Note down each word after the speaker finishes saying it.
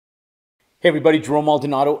Hey everybody, Jerome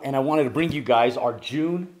Maldonado, and I wanted to bring you guys our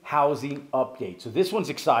June housing update. So this one's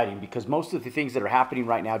exciting because most of the things that are happening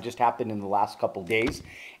right now just happened in the last couple days.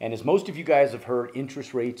 And as most of you guys have heard,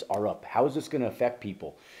 interest rates are up. How is this going to affect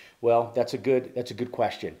people? Well, that's a good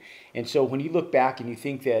question. And so when you look back and you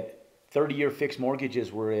think that 30-year fixed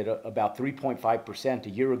mortgages were at about 3.5% a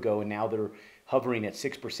year ago, and now they're hovering at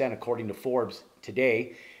 6% according to Forbes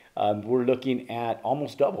today. We're looking at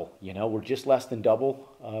almost double. We're just less than double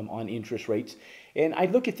on interest rates. And I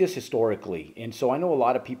look at this historically. And so I know a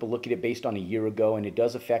lot of people look at it based on a year ago, and it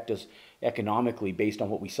does affect us economically based on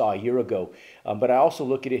what we saw a year ago. But I also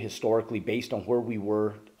look at it historically based on where we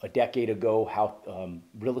were a decade ago, how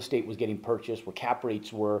real estate was getting purchased, where cap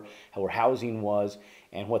rates were, where housing was,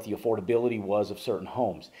 and what the affordability was of certain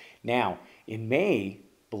homes. Now, in May,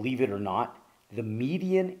 believe it or not, the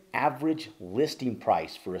median average listing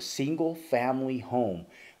price for a single family home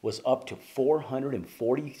was up to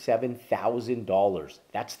 $447,000.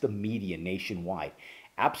 That's the median nationwide.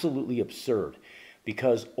 Absolutely absurd,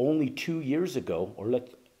 because only 2 years ago, or a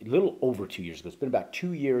little over 2 years ago, it's been about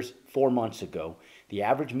 2 years, 4 months ago, the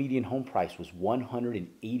average median home price was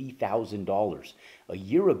 $180,000. A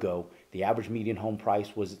year ago, the average median home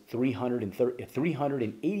price was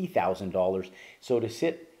 $380,000. So to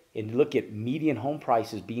sit and look at median home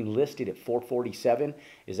prices being listed at 447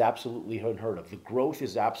 is absolutely unheard of. The growth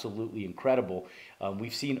is absolutely incredible.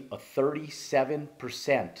 We've seen a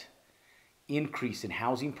 37% increase in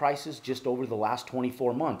housing prices just over the last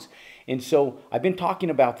 24 months. And so I've been talking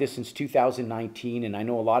about this since 2019, and I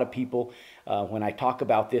know a lot of people, when I talk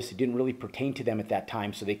about this, it didn't really pertain to them at that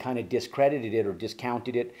time, so they kind of discredited it or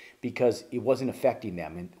discounted it because it wasn't affecting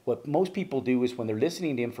them. And what most people do is when they're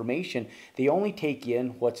listening to information, they only take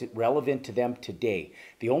in what's relevant to them today.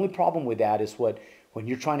 The only problem with that is when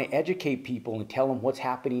you're trying to educate people and tell them what's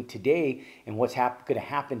happening today and what's going to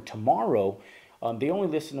happen tomorrow, they only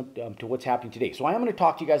listen to what's happening today. So I am going to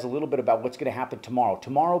talk to you guys a little bit about what's going to happen tomorrow.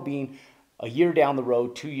 Tomorrow being a year down the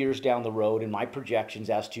road, 2 years down the road, and my projections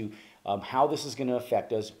as to how this is going to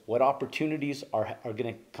affect us, what opportunities are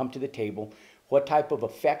going to come to the table, what type of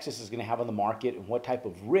effects this is going to have on the market, and what type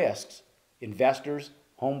of risks investors,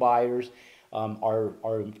 home buyers are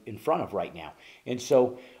in front of right now. And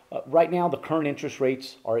so right now, the current interest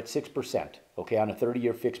rates are at 6%, okay, on a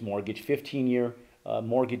 30-year fixed mortgage. 15-year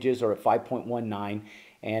mortgages are at 5.19,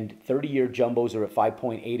 and 30-year jumbos are at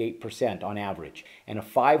 5.88% on average. And a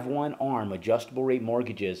 5/1 ARM adjustable rate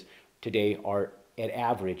mortgages today are at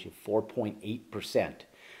average of 4.8%.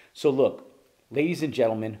 So look, ladies and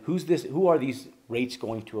gentlemen, who are these rates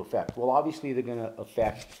going to affect? Well, obviously they're going to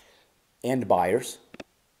affect end buyers.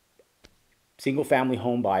 Single-family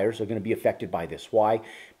home buyers are going to be affected by this. Why?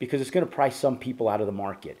 Because it's going to price some people out of the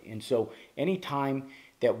market. And so anytime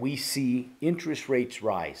that we see interest rates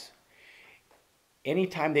rise,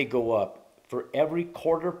 anytime they go up, for every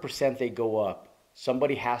 0.25% they go up,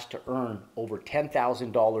 somebody has to earn over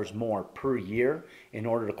 $10,000 more per year in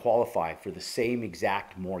order to qualify for the same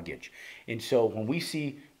exact mortgage. And so when we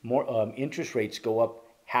see more interest rates go up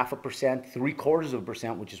 0.5%,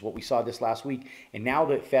 0.75%, which is what we saw this last week, and now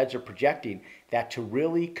the Feds are projecting that to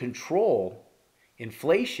really control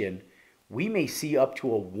inflation, we may see up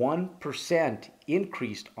to a 1%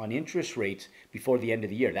 increase on interest rates before the end of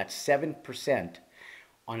the year. That's 7%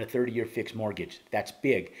 on a 30-year fixed mortgage. That's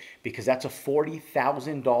big, because that's a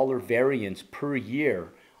 $40,000 variance per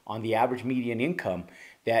year on the average median income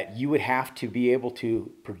that you would have to be able to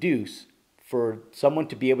produce for someone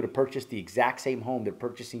to be able to purchase the exact same home they're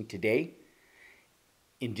purchasing today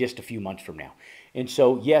in just a few months from now. And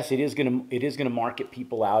so, yes, it is going to market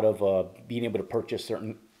people out of being able to purchase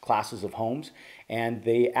certain classes of homes, and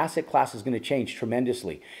the asset class is going to change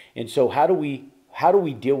tremendously. And so how do we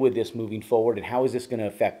deal with this moving forward, and how is this going to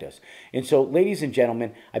affect us? And so, ladies and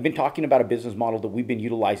gentlemen, I've been talking about a business model that we've been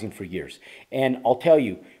utilizing for years. And I'll tell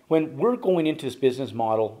you, when we're going into this business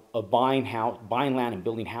model of buying land and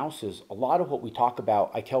building houses, a lot of what we talk about,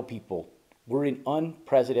 I tell people, we're in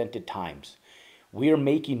unprecedented times. We are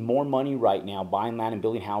making more money right now buying land and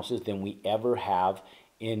building houses than we ever have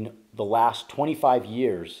in the last 25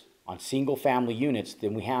 years on single family units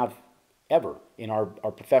than we have ever in our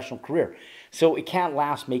professional career. So it can't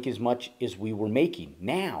make as much as we were making.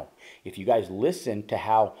 Now, if you guys listen to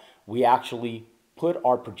how we actually put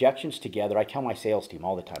our projections together, I tell my sales team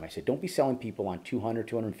all the time, I said, don't be selling people on $200,000,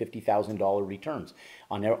 $250,000 returns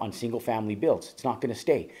on single family builds. It's not going to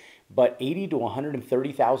stay. But $80,000 to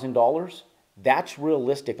 $130,000, that's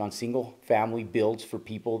realistic on single family builds for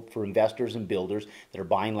people, for investors and builders that are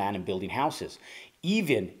buying land and building houses,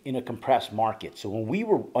 even in a compressed market. So when we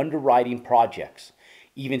were underwriting projects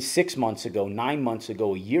Even 6 months ago, 9 months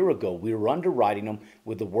ago, a year ago, we were underwriting them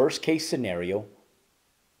with the worst case scenario.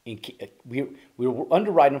 We were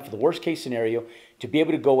underwriting them for the worst case scenario to be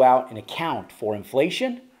able to go out and account for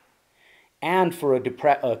inflation and for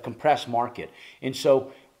a compressed market. And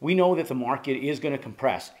so we know that the market is going to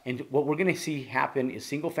compress. And what we're going to see happen is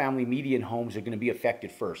single family median homes are going to be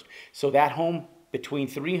affected first. So that home between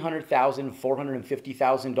 $300,000 and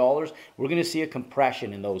 $450,000, we're going to see a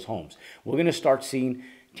compression in those homes. We're going to start seeing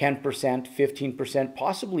 10%, 15%,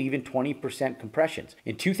 possibly even 20% compressions.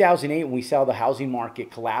 In 2008, when we saw the housing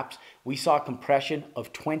market collapse, we saw a compression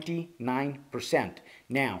of 29%.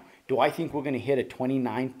 Now, do I think we're going to hit a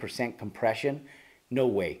 29% compression? No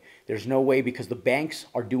way. There's no way, because the banks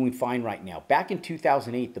are doing fine right now. Back in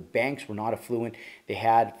 2008, the banks were not affluent.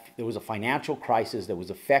 There was a financial crisis that was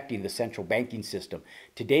affecting the central banking system.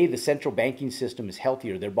 Today, the central banking system is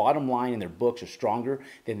healthier. Their bottom line and their books are stronger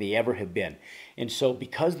than they ever have been. And so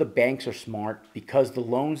because the banks are smart, because the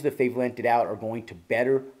loans that they've lent out are going to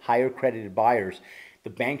better, higher credited buyers, the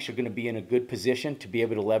banks are going to be in a good position to be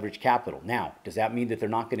able to leverage capital. Now, does that mean that they're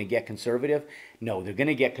not going to get conservative? No, they're going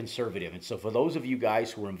to get conservative. And so for those of you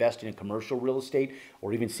guys who are investing in commercial real estate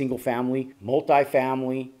or even single family,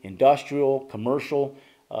 multifamily, industrial, commercial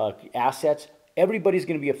assets, everybody's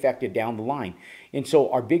going to be affected down the line. And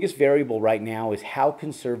so our biggest variable right now is how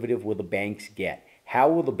conservative will the banks get? How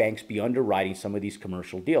will the banks be underwriting some of these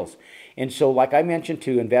commercial deals? And so like I mentioned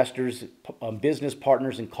to investors, business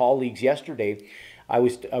partners, and colleagues yesterday, I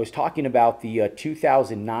was talking about the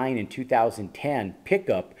 2009 and 2010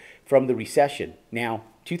 pickup from the recession. Now,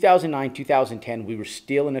 2009, 2010, we were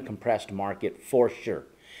still in a compressed market for sure.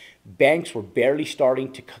 Banks were barely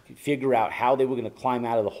starting to figure out how they were going to climb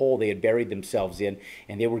out of the hole they had buried themselves in,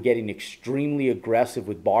 and they were getting extremely aggressive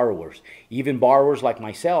with borrowers. Even borrowers like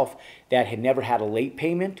myself that had never had a late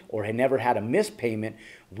payment or had never had a missed payment,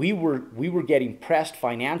 we were getting pressed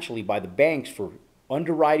financially by the banks for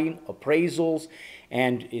underwriting, appraisals,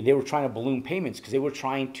 and they were trying to balloon payments because they were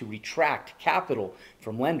trying to retract capital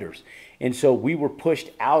from lenders. And so we were pushed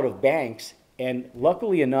out of banks, and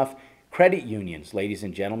luckily enough, credit unions, ladies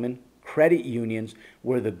and gentlemen, credit unions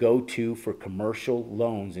were the go-to for commercial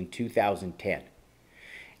loans in 2010.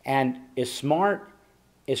 And as smart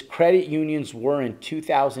as credit unions were in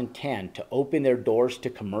 2010 to open their doors to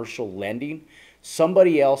commercial lending,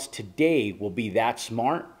 somebody else today will be that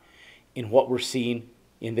smart in what we're seeing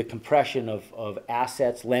in the compression of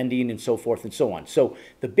assets, lending, and so forth and so on. So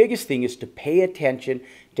the biggest thing is to pay attention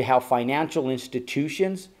to how financial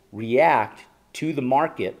institutions react to the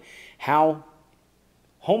market, how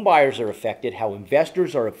home buyers are affected, how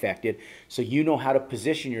investors are affected, so you know how to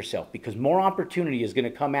position yourself, because more opportunity is going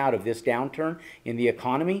to come out of this downturn in the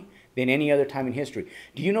economy than any other time in history.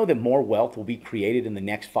 Do you know that more wealth will be created in the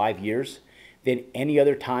next 5 years than any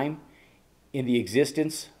other time in the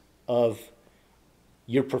existence of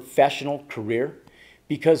your professional career?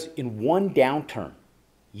 Because in one downturn,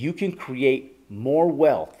 you can create more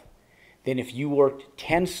wealth than if you worked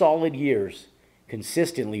 10 solid years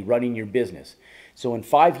consistently running your business. So in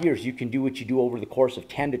 5 years, you can do what you do over the course of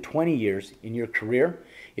 10 to 20 years in your career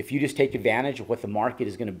if you just take advantage of what the market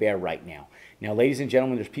is going to bear right now. Now, ladies and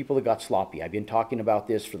gentlemen, there's people that got sloppy. I've been talking about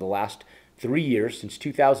this for the last 3 years, since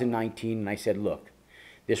 2019, and I said, look,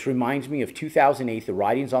 this reminds me of 2008, the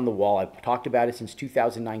writing's on the wall. I've talked about it since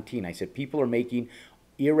 2019. I said people are making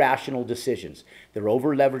irrational decisions. They're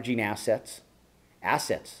over-leveraging assets.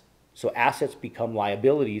 So assets become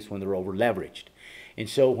liabilities when they're over-leveraged. And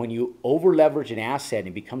so when you over-leverage an asset and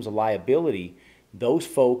it becomes a liability, those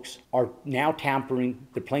folks are now tampering,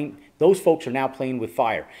 those folks are now playing with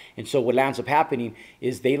fire. And so what ends up happening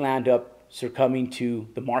is they land up succumbing to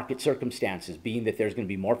the market circumstances, being that there's going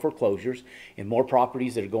to be more foreclosures and more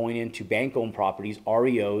properties that are going into bank-owned properties,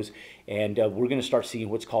 REOs, and we're going to start seeing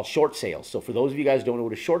what's called short sales. So for those of you guys who don't know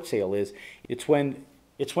what a short sale is, it's when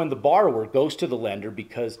the borrower goes to the lender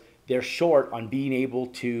because they're short on being able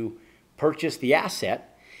to purchase the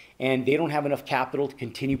asset, and they don't have enough capital to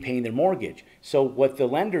continue paying their mortgage. So what the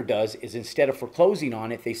lender does is, instead of foreclosing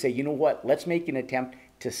on it, they say, you know what, let's make an attempt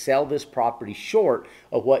to sell this property short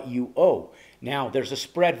of what you owe. Now, there's a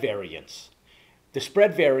spread variance. The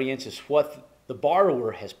spread variance is what the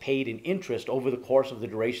borrower has paid in interest over the course of the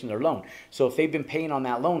duration of their loan. So if they've been paying on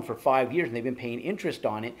that loan for 5 years and they've been paying interest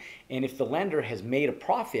on it, and if the lender has made a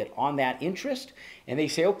profit on that interest, and they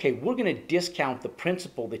say, okay, we're going to discount the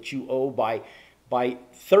principal that you owe by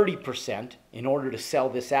 30% in order to sell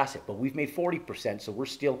this asset, but we've made 40%, so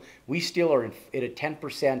we still are at a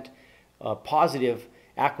 10% positive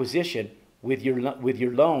acquisition with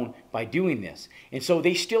your loan by doing this. And so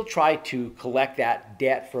they still try to collect that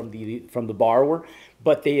debt from the borrower,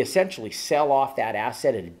 but they essentially sell off that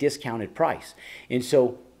asset at a discounted price. And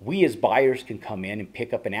so we as buyers can come in and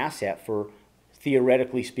pick up an asset for,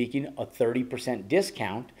 theoretically speaking, a 30%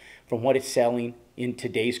 discount from what it's selling in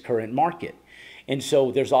today's current market. And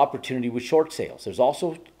so there's opportunity with short sales. There's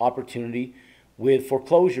also opportunity with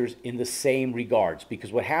foreclosures in the same regards,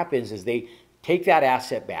 because what happens is they take that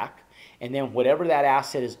asset back, and then whatever that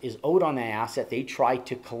asset is owed on that asset, they try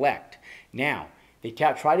to collect. Now, they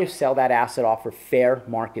try to sell that asset off for fair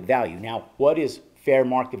market value. Now, what is fair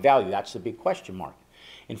market value? That's the big question mark.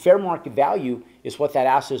 And fair market value is what that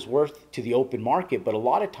asset is worth to the open market, but a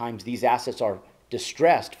lot of times these assets are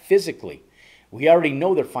distressed physically. We already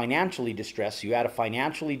know they're financially distressed. So you add a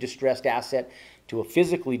financially distressed asset to a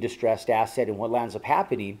physically distressed asset, and what ends up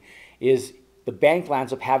happening is the bank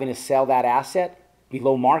lands up having to sell that asset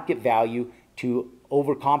below market value to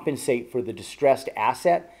overcompensate for the distressed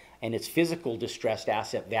asset and its physical distressed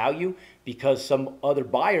asset value, because some other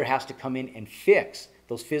buyer has to come in and fix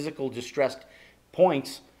those physical distressed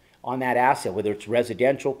points on that asset, whether it's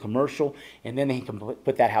residential, commercial, and then they can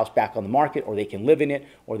put that house back on the market, or they can live in it,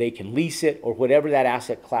 or they can lease it, or whatever that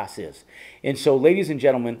asset class is. And so, ladies and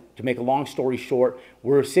gentlemen, to make a long story short,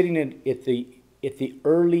 we're sitting at the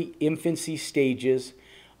early infancy stages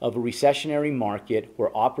of a recessionary market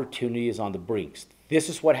where opportunity is on the brinks. This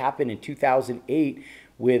is what happened in 2008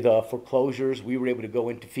 with foreclosures. We were able to go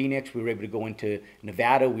into Phoenix, we were able to go into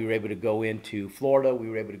Nevada, we were able to go into Florida, we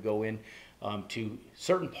were able to go in to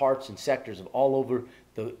certain parts and sectors of all over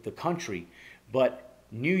the country. But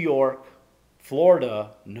New York,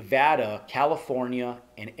 Florida, Nevada, California,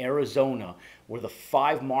 and Arizona were the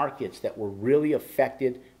 5 markets that were really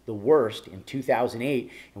affected the worst in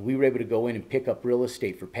 2008, and we were able to go in and pick up real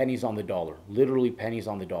estate for pennies on the dollar, literally pennies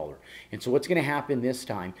on the dollar. And so what's going to happen this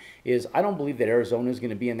time is, I don't believe that Arizona is going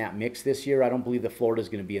to be in that mix this year. I don't believe that Florida is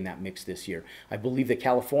going to be in that mix this year. I believe that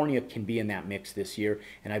California can be in that mix this year,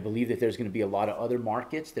 and I believe that there's going to be a lot of other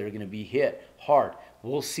markets that are going to be hit hard.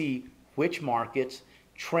 We'll see which markets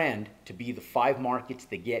trend to be the 5 markets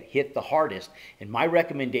that get hit the hardest. And my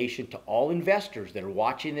recommendation to all investors that are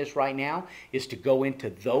watching this right now is to go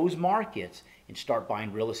into those markets and start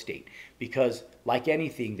buying real estate, because like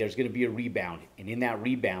anything, there's going to be a rebound, and in that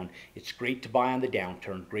rebound, it's great to buy on the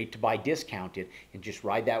downturn, great to buy discounted, and just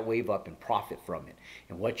ride that wave up and profit from it.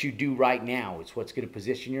 And what you do right now is what's going to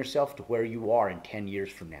position yourself to where you are in 10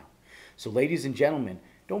 years from now. So ladies and gentlemen,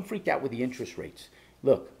 don't freak out with the interest rates.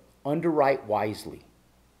 Look, underwrite wisely.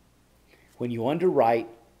 When you underwrite,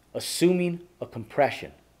 assuming a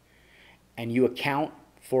compression, and you account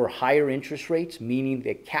for higher interest rates, meaning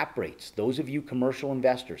that cap rates, those of you commercial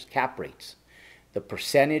investors, cap rates, the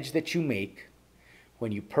percentage that you make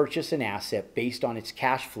when you purchase an asset based on its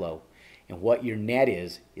cash flow, and what your net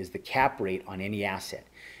is the cap rate on any asset.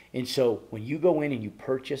 And so when you go in and you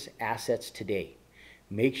purchase assets today,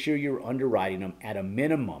 make sure you're underwriting them at a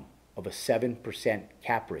minimum of a 7%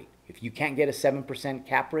 cap rate. If you can't get a 7%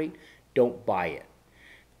 cap rate, don't buy it.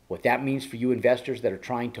 What that means for you investors that are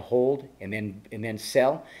trying to hold and then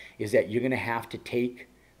sell is that you're going to have to take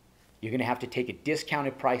a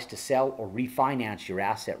discounted price to sell or refinance your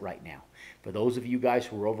asset right now. For those of you guys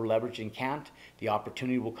who are over leveraged and can't, the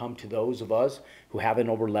opportunity will come to those of us who haven't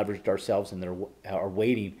over leveraged ourselves and are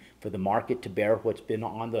waiting for the market to bear what's been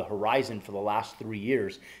on the horizon for the last 3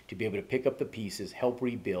 years, to be able to pick up the pieces, help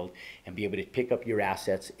rebuild, and be able to pick up your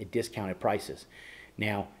assets at discounted prices.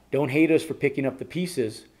 Now, don't hate us for picking up the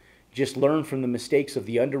pieces. Just learn from the mistakes of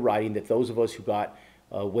the underwriting that those of us who got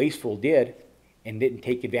wasteful did and didn't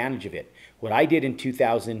take advantage of it. What I did in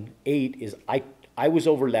 2008 is I was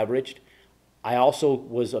over leveraged. I also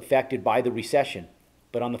was affected by the recession.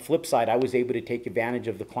 But on the flip side, I was able to take advantage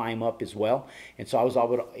of the climb up as well. And so I was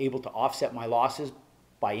able to offset my losses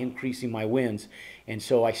by increasing my wins. And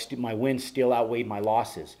so my wins still outweighed my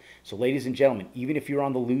losses. So ladies and gentlemen, even if you're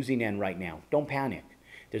on the losing end right now, don't panic.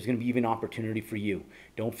 There's going to be even opportunity for you.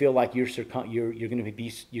 Don't feel like you're going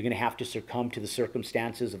to have to succumb to the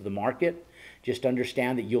circumstances of the market. Just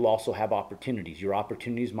understand that you'll also have opportunities. Your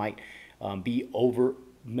opportunities might be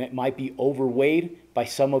overweighed by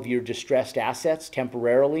some of your distressed assets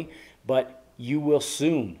temporarily, but you will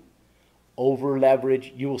soon over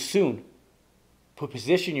leverage. You will soon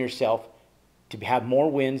position yourself to have more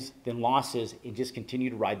wins than losses and just continue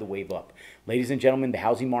to ride the wave up. Ladies and gentlemen, the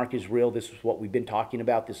housing market is real. This is what we've been talking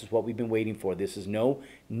about. This is what we've been waiting for. This is no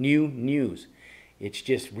new news. It's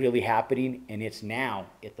just really happening, and it's now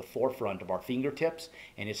at the forefront of our fingertips,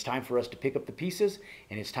 and it's time for us to pick up the pieces,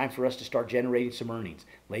 and it's time for us to start generating some earnings.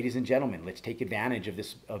 Ladies and gentlemen, let's take advantage of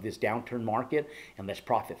this downturn market, and let's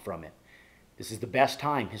profit from it. This is the best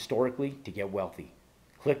time historically to get wealthy.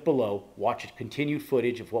 Click below, watch a continued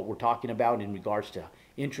footage of what we're talking about in regards to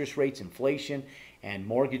interest rates, inflation, and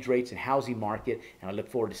mortgage rates and housing market. And I look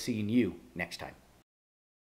forward to seeing you next time.